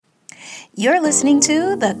You're listening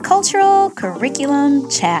to the Cultural Curriculum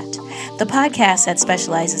Chat, the podcast that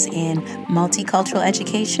specializes in multicultural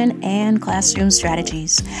education and classroom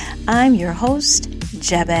strategies. I'm your host,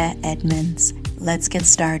 Jeba Edmonds. Let's get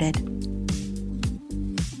started.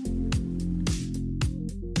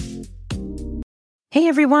 Hey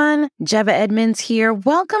everyone, Jeba Edmonds here.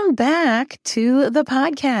 Welcome back to the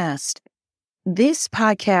podcast. This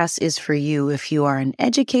podcast is for you if you are an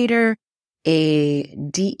educator, a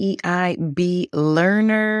DEIB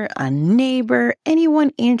learner, a neighbor, anyone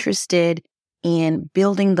interested in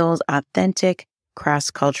building those authentic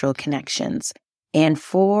cross-cultural connections. And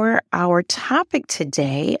for our topic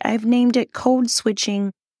today, I've named it Code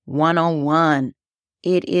Switching 101.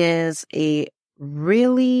 It is a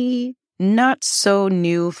really not so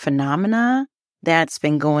new phenomena that's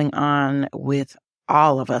been going on with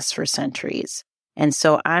all of us for centuries. And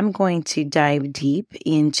so I'm going to dive deep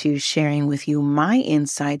into sharing with you my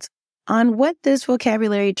insights on what this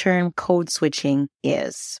vocabulary term code switching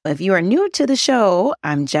is. If you are new to the show,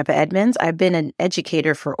 I'm Jeba Edmonds. I've been an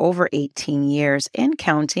educator for over 18 years and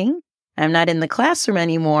counting. I'm not in the classroom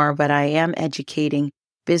anymore, but I am educating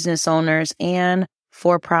business owners and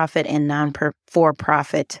for-profit and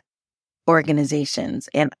non-for-profit organizations.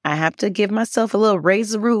 And I have to give myself a little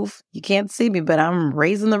raise the roof. You can't see me, but I'm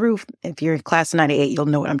raising the roof. If you're in class of 98, you'll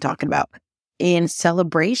know what I'm talking about. In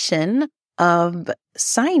celebration of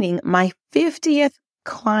signing my 50th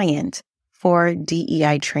client for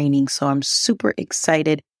DEI training. So I'm super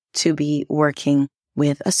excited to be working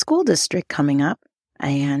with a school district coming up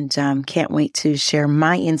and can't wait to share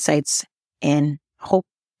my insights and hope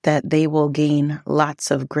that they will gain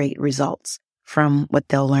lots of great results from what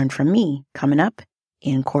they'll learn from me coming up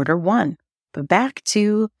in Q1. But back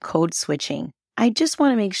to code switching. I just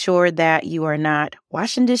want to make sure that you are not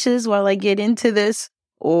washing dishes while I get into this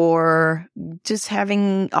or just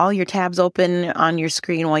having all your tabs open on your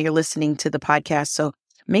screen while you're listening to the podcast. So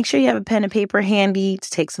make sure you have a pen and paper handy to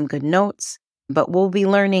take some good notes. But we'll be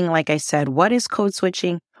learning, like I said, what is code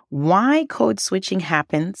switching, why code switching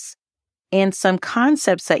happens, and some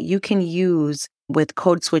concepts that you can use with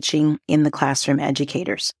code switching in the classroom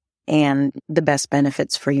educators and the best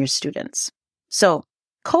benefits for your students. So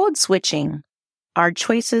code switching are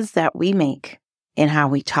choices that we make in how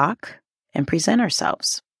we talk and present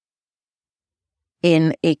ourselves.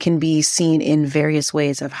 It can be seen in various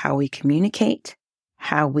ways of how we communicate,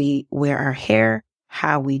 how we wear our hair,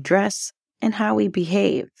 how we dress, and how we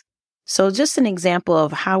behave. So just an example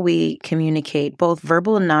of how we communicate both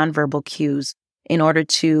verbal and nonverbal cues in order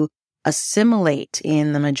to assimilate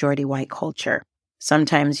in the majority white culture.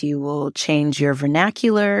 Sometimes you will change your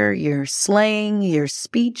vernacular, your slang, your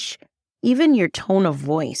speech, even your tone of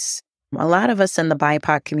voice. A lot of us in the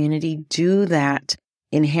BIPOC community do that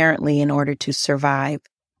inherently in order to survive.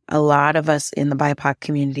 A lot of us in the BIPOC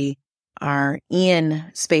community are in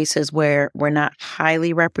spaces where we're not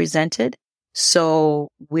highly represented. So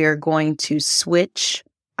we're going to switch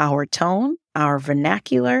our tone, our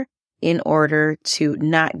vernacular, in order to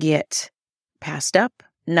not get passed up,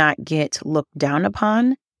 not get looked down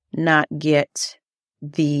upon, not get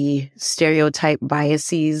the stereotype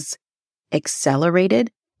biases accelerated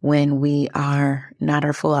when we are not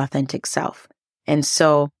our full authentic self. And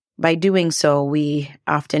so by doing so, we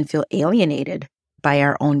often feel alienated by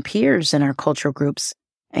our own peers in our cultural groups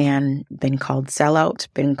and been called sellout,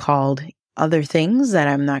 been called other things that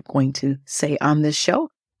I'm not going to say on this show,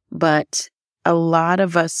 but a lot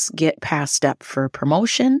of us get passed up for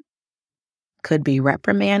promotion, could be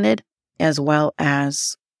reprimanded, as well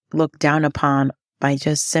as looked down upon by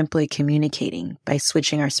just simply communicating, by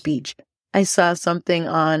switching our speech. I saw something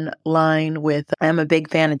online I'm a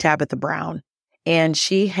big fan of Tabitha Brown, and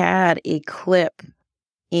she had a clip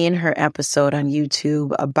in her episode on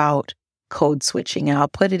YouTube about code switching, and I'll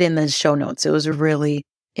put it in the show notes. It was really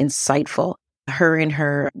insightful. Her and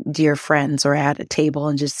her dear friends are at a table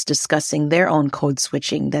and just discussing their own code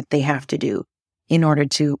switching that they have to do in order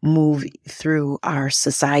to move through our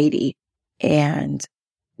society. And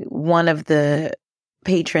one of the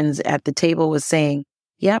patrons at the table was saying,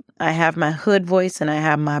 yep, I have my hood voice and I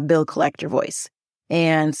have my bill collector voice.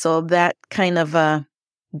 And so that kind of a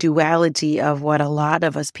duality of what a lot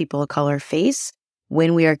of us people of color face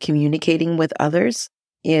when we are communicating with others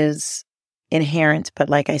is inherent, but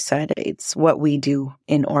like I said, it's what we do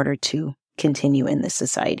in order to continue in this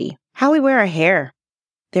society. How we wear our hair.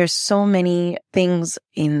 There's so many things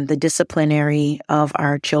in the disciplinary of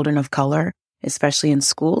our children of color, especially in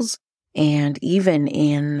schools and even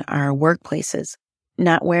in our workplaces.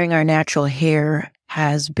 Not wearing our natural hair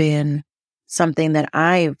has been something that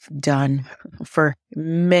I've done for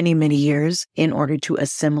many, many years in order to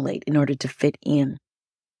assimilate, in order to fit in.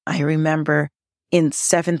 I remember in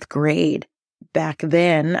 7th grade, back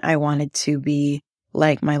then, I wanted to be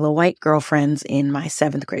like my little white girlfriends in my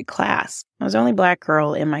 7th grade class. I was the only Black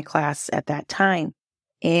girl in my class at that time.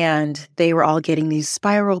 And they were all getting these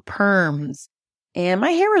spiral perms. And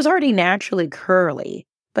my hair was already naturally curly.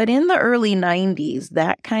 But in the early 90s,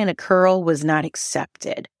 that kind of curl was not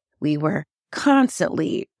accepted. We were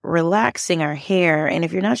constantly relaxing our hair. And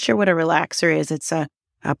if you're not sure what a relaxer is, it's a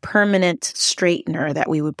permanent straightener that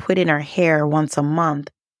we would put in our hair once a month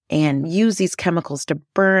and use these chemicals to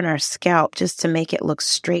burn our scalp just to make it look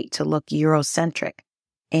straight, to look Eurocentric.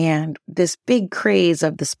 And this big craze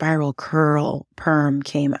of the spiral curl perm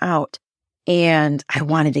came out, and I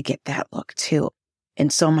wanted to get that look too.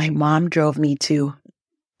 And so my mom drove me to,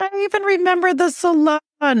 I even remember the salon.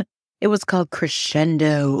 It was called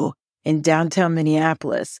Crescendo in downtown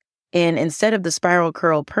Minneapolis. And instead of the spiral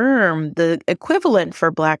curl perm, the equivalent for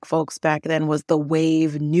Black folks back then was the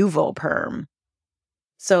Wave Nouveau perm.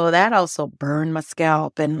 So that also burned my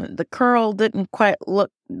scalp, and the curl didn't quite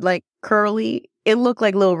look like curly. It looked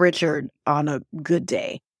like Little Richard on a good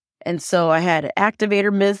day. And so I had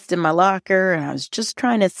activator mist in my locker, and I was just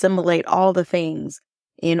trying to assimilate all the things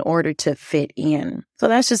in order to fit in. So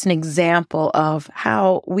that's just an example of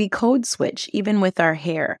how we code switch, even with our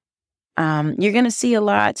hair. You're going to see a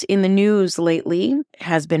lot in the news lately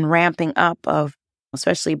has been ramping up of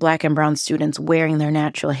especially Black and brown students wearing their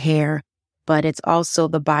natural hair, but it's also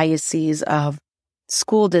the biases of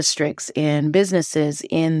school districts and businesses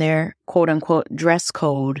in their quote unquote dress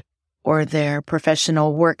code or their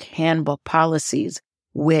professional work handbook policies,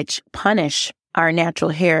 which punish our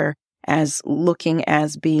natural hair as looking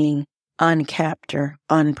as being unkept or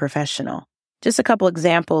unprofessional. Just a couple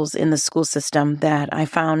examples in the school system that I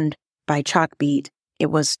found by Chalkbeat. It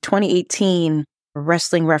was 2018, a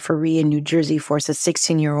wrestling referee in New Jersey forced a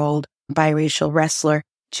 16-year-old biracial wrestler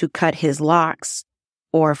to cut his locks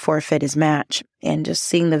or forfeit his match. And just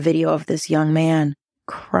seeing the video of this young man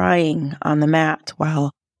crying on the mat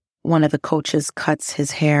while one of the coaches cuts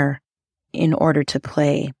his hair in order to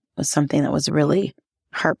play was something that was really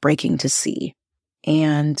heartbreaking to see.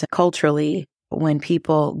 And culturally, when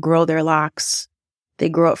people grow their locks, they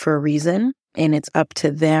grow it for a reason, and it's up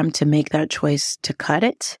to them to make that choice to cut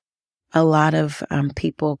it. A lot of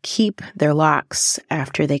people keep their locks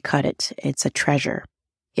after they cut it. It's a treasure.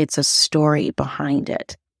 It's a story behind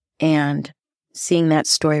it. And seeing that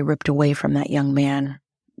story ripped away from that young man,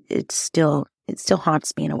 it still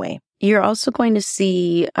haunts me in a way. You're also going to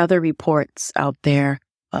see other reports out there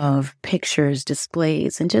of pictures,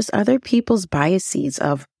 displays, and just other people's biases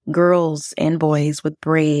of girls and boys with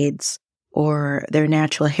braids or their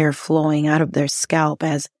natural hair flowing out of their scalp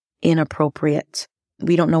as inappropriate.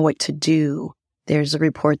 We don't know what to do. There's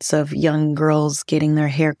reports of young girls getting their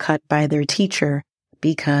hair cut by their teacher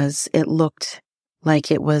because it looked like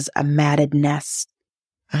it was a matted nest.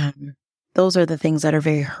 Those are the things that are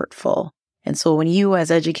very hurtful. And so when you as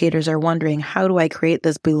educators are wondering, how do I create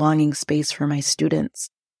this belonging space for my students?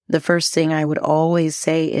 The first thing I would always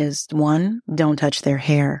say is, one, don't touch their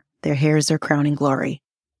hair. Their hair is their crowning glory.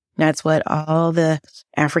 That's what all the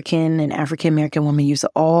African and African-American women used to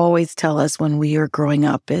always tell us when we were growing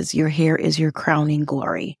up is your hair is your crowning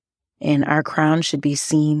glory. And our crown should be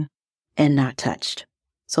seen and not touched.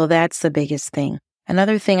 So that's the biggest thing.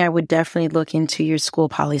 Another thing, I would definitely look into your school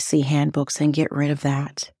policy handbooks and get rid of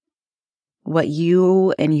that. What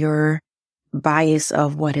you and your bias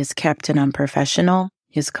of what is kept and unprofessional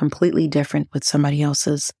is completely different with somebody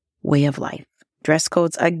else's way of life. Dress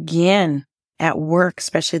codes, again, at work,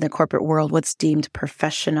 especially in the corporate world, what's deemed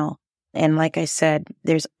professional. And like I said,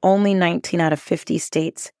 there's only 19 out of 50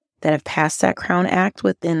 states that have passed that Crown Act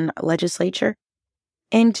within legislature.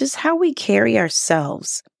 And just how we carry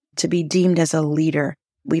ourselves to be deemed as a leader.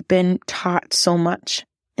 We've been taught so much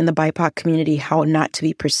in the BIPOC community how not to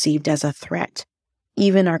be perceived as a threat.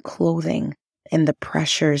 Even our clothing and the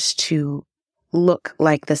pressures to look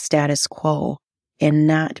like the status quo and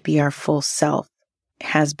not be our full self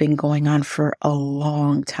has been going on for a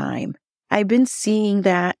long time. I've been seeing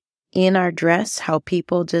that in our dress, how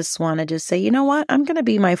people just want to just say, you know what, I'm going to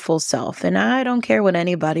be my full self and I don't care what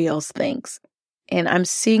anybody else thinks. And I'm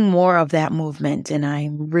seeing more of that movement, and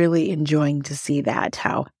I'm really enjoying to see that,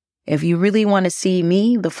 how if you really want to see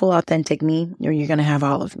me, the full authentic me, you're going to have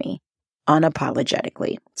all of me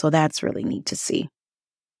unapologetically. So that's really neat to see.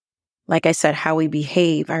 Like I said, how we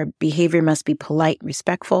behave, our behavior must be polite,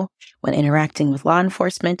 respectful when interacting with law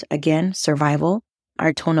enforcement. Again, survival.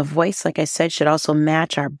 Our tone of voice, like I said, should also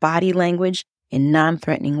match our body language in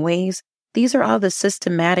non-threatening ways. These are all the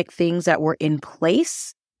systematic things that were in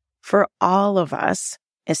place for all of us,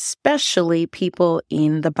 especially people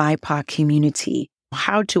in the BIPOC community,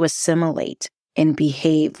 how to assimilate and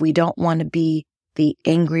behave. We don't want to be the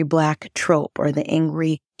angry Black trope or the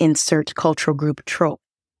angry insert cultural group trope.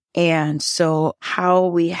 And so how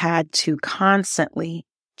we had to constantly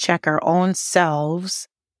check our own selves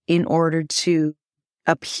in order to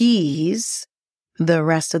appease the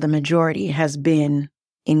rest of the majority has been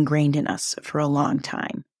ingrained in us for a long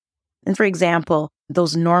time. And for example,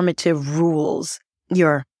 those normative rules,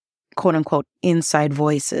 your quote unquote inside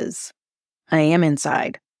voices. I am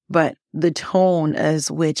inside, but the tone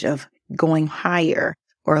as which of going higher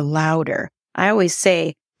or louder. I always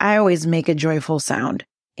say, I always make a joyful sound,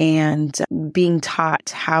 and being taught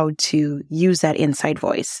how to use that inside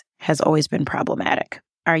voice has always been problematic.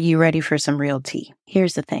 Are you ready for some real tea?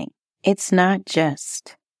 Here's the thing. It's not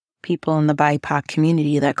just people in the BIPOC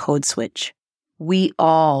community that code switch. We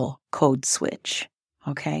all code switch,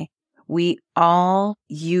 okay? We all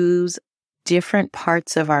use different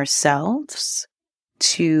parts of ourselves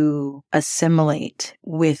to assimilate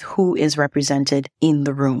with who is represented in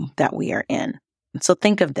the room that we are in. So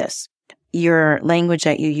think of this, your language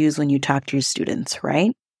that you use when you talk to your students,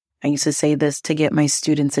 right? I used to say this to get my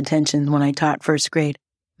students' attention when I taught first grade.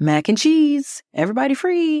 Mac and cheese, everybody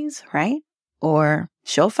freeze, right? Or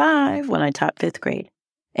show 5 when I taught 5th grade,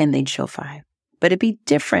 and they'd show 5. But it'd be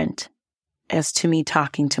different as to me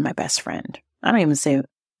talking to my best friend. I don't even say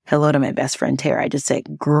hello to my best friend Tara. I just say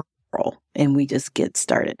girl, and we just get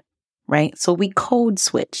started, right? So we code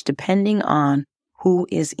switch depending on who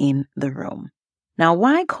is in the room. Now,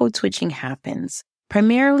 why code switching happens?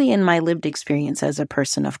 Primarily in my lived experience as a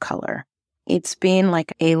person of color. It's been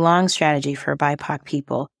like a long strategy for BIPOC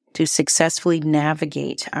people to successfully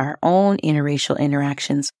navigate our own interracial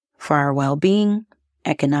interactions for our well-being,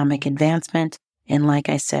 economic advancement, and like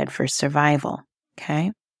I said, for survival,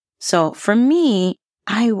 okay? So for me,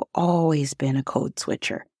 I've always been a code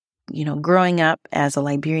switcher. You know, growing up as a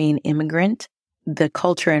Liberian immigrant, the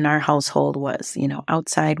culture in our household was,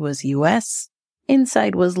 outside was U.S.,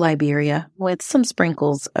 inside was Liberia, with some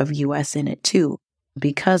sprinkles of U.S. in it too,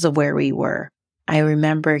 because of where we were. I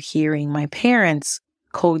remember hearing my parents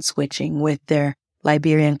code switching with their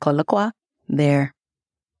Liberian colloquia, their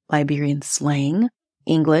Liberian slang,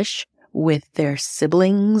 English, with their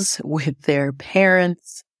siblings, with their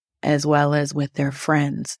parents, as well as with their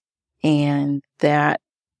friends. And that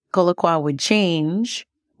colloquia would change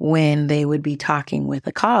when they would be talking with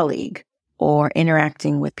a colleague or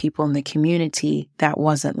interacting with people in the community that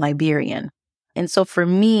wasn't Liberian. And so for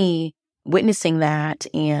me, witnessing that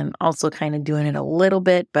and also kind of doing it a little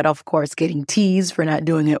bit, but of course getting teased for not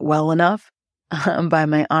doing it well enough by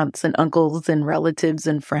my aunts and uncles and relatives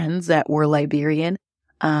and friends that were Liberian.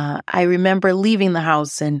 I remember leaving the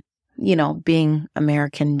house and, being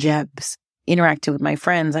American Jebs, interacting with my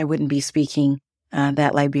friends. I wouldn't be speaking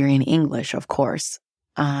that Liberian English, of course.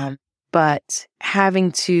 But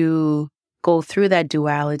having to go through that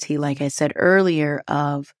duality, like I said earlier,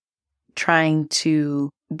 of trying to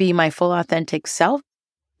be my full authentic self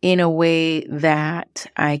in a way that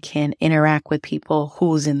I can interact with people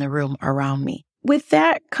who's in the room around me. With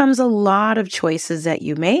that comes a lot of choices that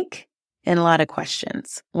you make and a lot of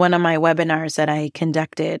questions. One of my webinars that I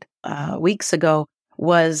conducted weeks ago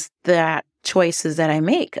was that choices that I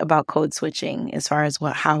make about code switching as far as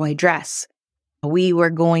how I dress. We were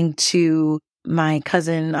going to my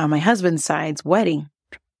cousin on my husband's side's wedding,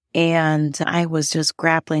 and I was just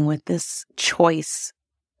grappling with this choice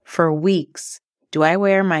for weeks. Do I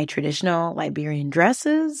wear my traditional Liberian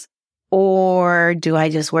dresses, or do I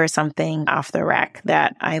just wear something off the rack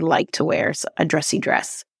that I like to wear, a dressy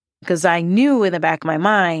dress? Because I knew in the back of my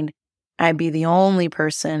mind, I'd be the only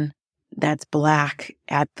person that's Black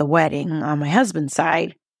at the wedding on my husband's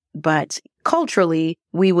side. But culturally,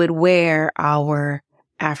 we would wear our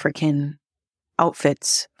African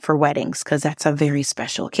outfits for weddings because that's a very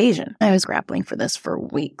special occasion. I was grappling for this for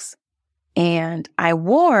weeks. And I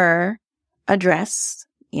wore a dress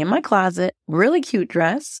in my closet, really cute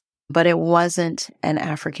dress, but it wasn't an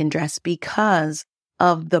African dress because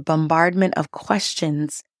of the bombardment of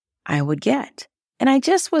questions I would get. And I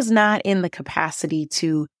just was not in the capacity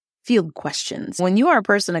to field questions. When you are a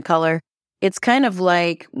person of color, it's kind of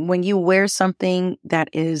like when you wear something that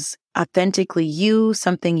is authentically you,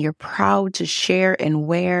 something you're proud to share and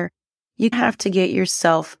wear, you have to get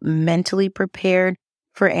yourself mentally prepared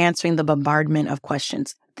for answering the bombardment of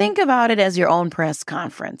questions. Think about it as your own press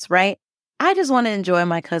conference, right? I just want to enjoy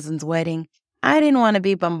my cousin's wedding. I didn't want to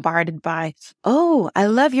be bombarded by, oh, I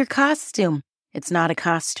love your costume. It's not a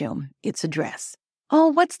costume. It's a dress. Oh,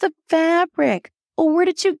 what's the fabric? Oh, where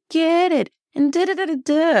did you get it? And da da da da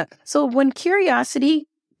da. So when curiosity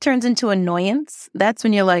turns into annoyance, that's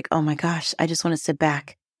when you're like, oh my gosh, I just want to sit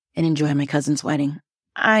back and enjoy my cousin's wedding.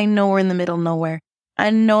 I know we're in the middle of nowhere.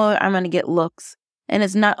 I know I'm going to get looks, and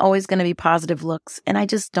it's not always going to be positive looks, and I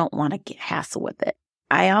just don't want to get hassle with it.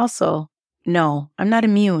 I also know I'm not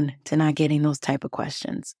immune to not getting those type of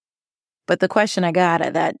questions. But the question I got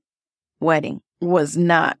at that wedding was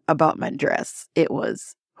not about my dress. It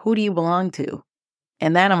was, who do you belong to?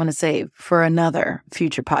 And that I'm going to save for another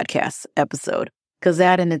future podcast episode, because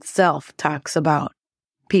that in itself talks about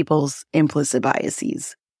people's implicit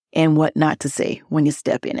biases and what not to say when you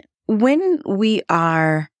step in it. When we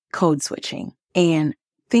are code switching and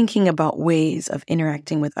thinking about ways of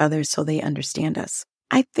interacting with others so they understand us,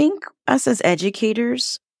 I think us as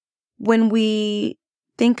educators, when we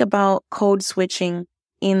think about code switching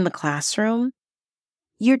in the classroom,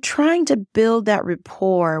 you're trying to build that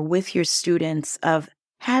rapport with your students of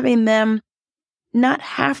having them not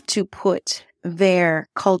have to put their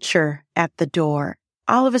culture at the door.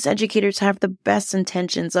 All of us educators have the best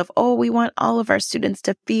intentions of, we want all of our students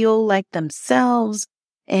to feel like themselves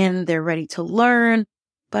and they're ready to learn.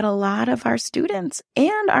 But a lot of our students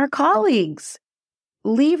and our colleagues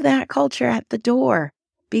leave that culture at the door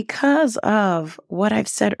because of what I've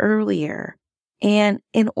said earlier. And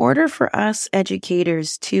in order for us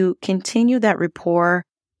educators to continue that rapport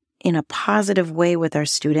in a positive way with our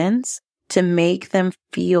students, to make them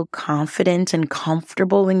feel confident and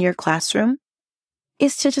comfortable in your classroom,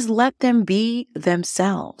 is to just let them be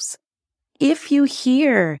themselves. If you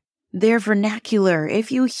hear their vernacular,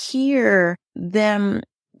 if you hear them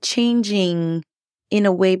changing in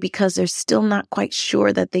a way because they're still not quite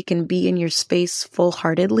sure that they can be in your space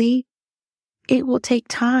full-heartedly, it will take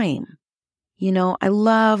time. I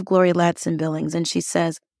love Gloria Ladson-Billings, and she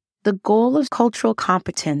says, the goal of cultural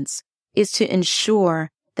competence is to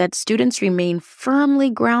ensure that students remain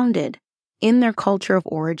firmly grounded in their culture of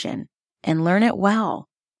origin and learn it well,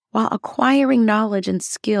 while acquiring knowledge and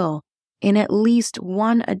skill in at least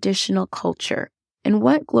one additional culture. And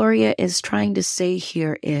what Gloria is trying to say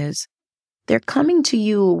here is they're coming to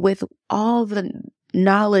you with all the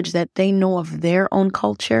knowledge that they know of their own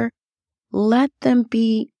culture. Let them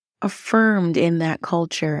be affirmed in that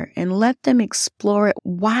culture and let them explore it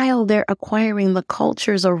while they're acquiring the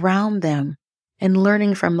cultures around them and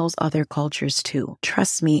learning from those other cultures too.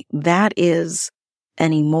 Trust me, that is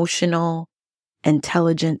an emotional,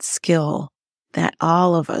 intelligent skill that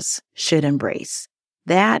all of us should embrace.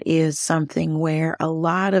 That is something where a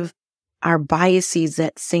lot of our biases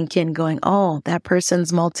that sink in going, that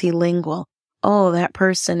person's multilingual. That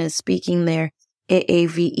person is speaking their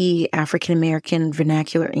AAVE, African American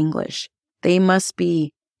Vernacular English. They must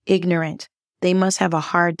be ignorant. They must have a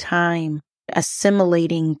hard time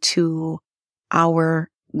assimilating to our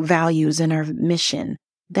values and our mission.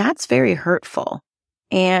 That's very hurtful.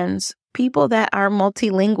 And people that are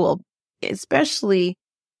multilingual, especially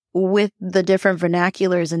with the different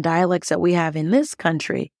vernaculars and dialects that we have in this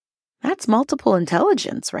country, that's multiple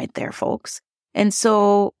intelligence right there, folks. And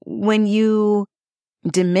so when you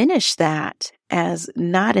diminish that as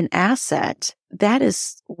not an asset, that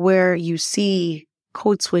is where you see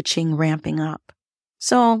code switching ramping up.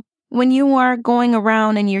 So when you are going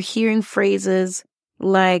around and you're hearing phrases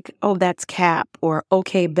like, that's cap, or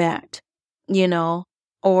okay, bet,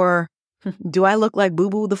 or do I look like Boo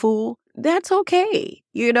Boo the Fool? That's okay.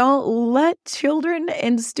 Let children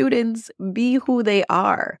and students be who they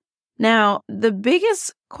are. Now, the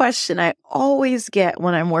biggest question I always get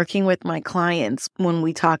when I'm working with my clients when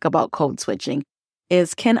we talk about code switching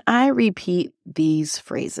is, can I repeat these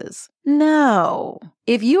phrases? No.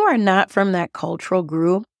 If you are not from that cultural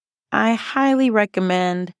group, I highly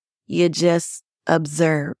recommend you just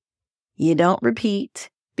observe. You don't repeat,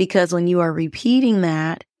 because when you are repeating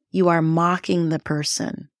that, you are mocking the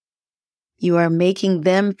person. You are making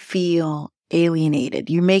them feel alienated.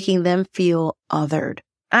 You're making them feel othered.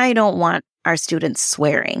 I don't want our students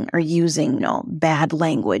swearing or using bad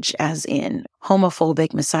language as in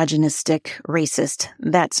homophobic, misogynistic, racist.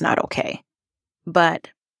 That's not okay. But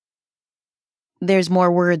there's more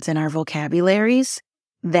words in our vocabularies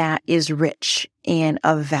that is rich and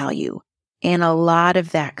of value. And a lot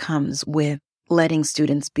of that comes with letting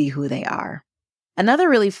students be who they are. Another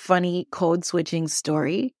really funny code switching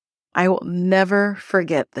story, I will never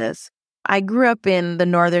forget this. I grew up in the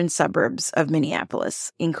northern suburbs of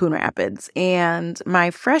Minneapolis in Coon Rapids, and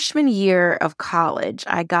my freshman year of college,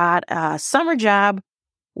 I got a summer job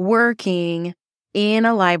working in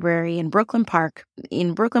a library in Brooklyn Park,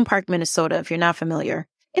 Minnesota, if you're not familiar.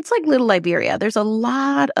 It's like Little Liberia. There's a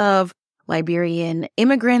lot of Liberian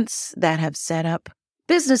immigrants that have set up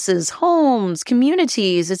businesses, homes,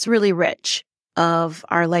 communities. It's really rich of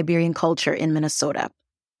our Liberian culture in Minnesota.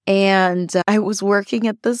 And I was working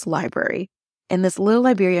at this library, and this little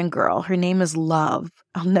Liberian girl, her name is Love.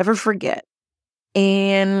 I'll never forget.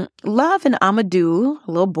 And Love and Amadou,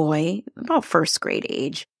 a little boy, about first grade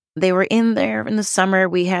age, they were in there in the summer.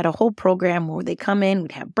 We had a whole program where they come in,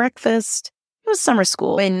 we'd have breakfast. It was summer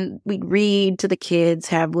school, and we'd read to the kids,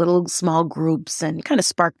 have little small groups, and kind of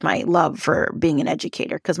sparked my love for being an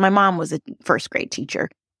educator because my mom was a first grade teacher.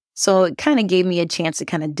 So it kind of gave me a chance to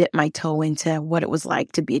kind of dip my toe into what it was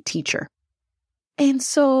like to be a teacher. And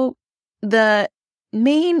so the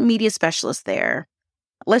main media specialist there,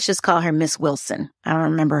 let's just call her Miss Wilson. I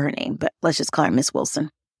don't remember her name, but let's just call her Miss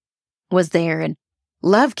Wilson, was there. And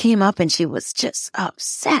Love came up and she was just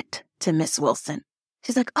upset to Miss Wilson.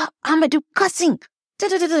 She's like, oh, Amadou cussing.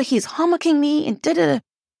 Da-da-da-da. He's homoking me and da-da-da.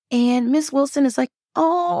 And Miss Wilson is like,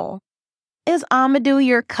 oh, is Amadou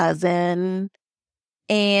your cousin?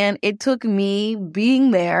 And it took me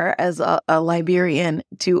being there as a Liberian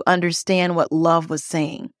to understand what Love was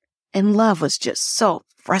saying. And Love was just so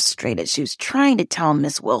frustrated. She was trying to tell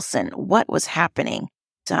Miss Wilson what was happening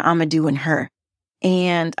to Amadou and her.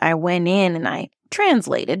 And I went in and I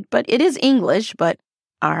translated, but it is English, but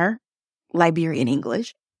our Liberian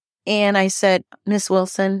English. And I said, Miss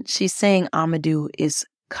Wilson, she's saying Amadou is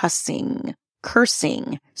cussing,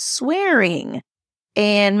 cursing, swearing.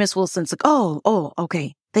 And Miss Wilson's like, oh,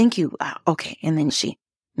 okay, thank you. Okay. And then she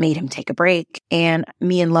made him take a break. And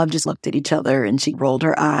me and Love just looked at each other and she rolled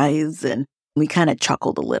her eyes and we kind of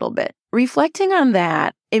chuckled a little bit. Reflecting on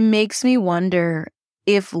that, it makes me wonder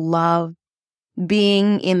if Love,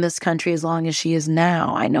 being in this country as long as she is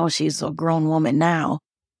now, I know she's a grown woman now,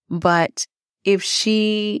 but if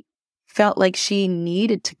she felt like she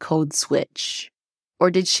needed to code switch, or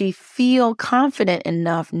did she feel confident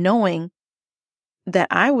enough knowing that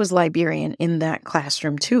I was Liberian in that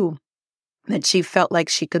classroom too, that she felt like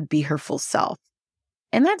she could be her full self?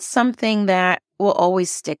 And that's something that will always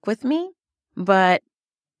stick with me. But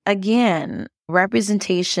again,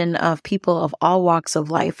 representation of people of all walks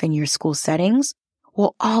of life in your school settings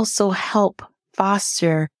will also help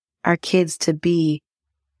foster our kids to be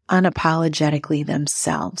unapologetically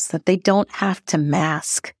themselves, that they don't have to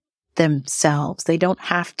mask themselves. They don't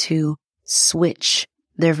have to switch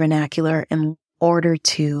their vernacular in order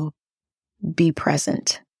to be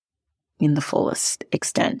present in the fullest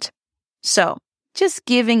extent. So just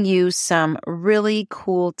giving you some really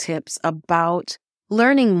cool tips about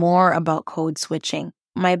learning more about code switching.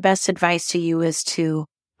 My best advice to you is to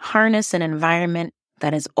harness an environment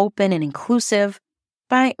that is open and inclusive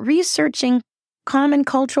by researching common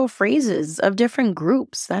cultural phrases of different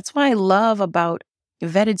groups. That's what I love about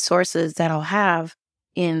vetted sources that I'll have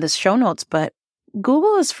in the show notes. But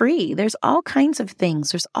Google is free. There's all kinds of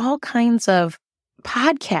things. There's all kinds of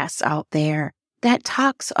podcasts out there that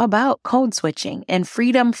talks about code switching and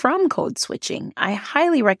freedom from code switching. I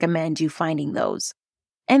highly recommend you finding those.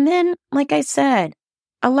 And then, like I said,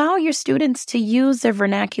 allow your students to use their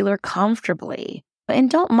vernacular comfortably and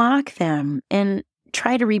don't mock them and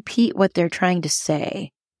try to repeat what they're trying to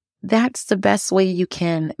say. That's the best way you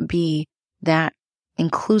can be that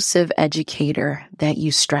inclusive educator that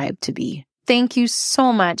you strive to be. Thank you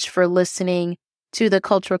so much for listening to the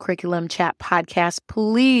Cultural Curriculum Chat podcast.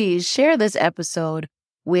 Please share this episode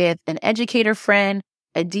with an educator friend,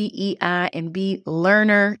 a DEI and B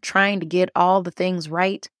learner trying to get all the things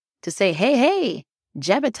right, to say, hey,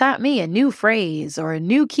 Jebba taught me a new phrase or a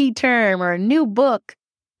new key term or a new book.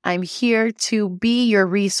 I'm here to be your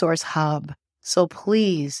resource hub. So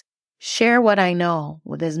please share what I know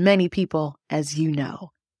with as many people as you know.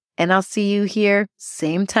 And I'll see you here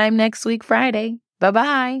same time next week, Friday.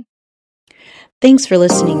 Bye-bye. Thanks for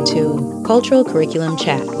listening to Cultural Curriculum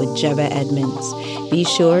Chat with Jebba Edmonds. Be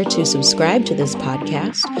sure to subscribe to this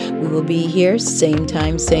podcast. We will be here same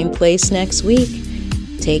time, same place next week.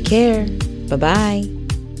 Take care. Bye-bye.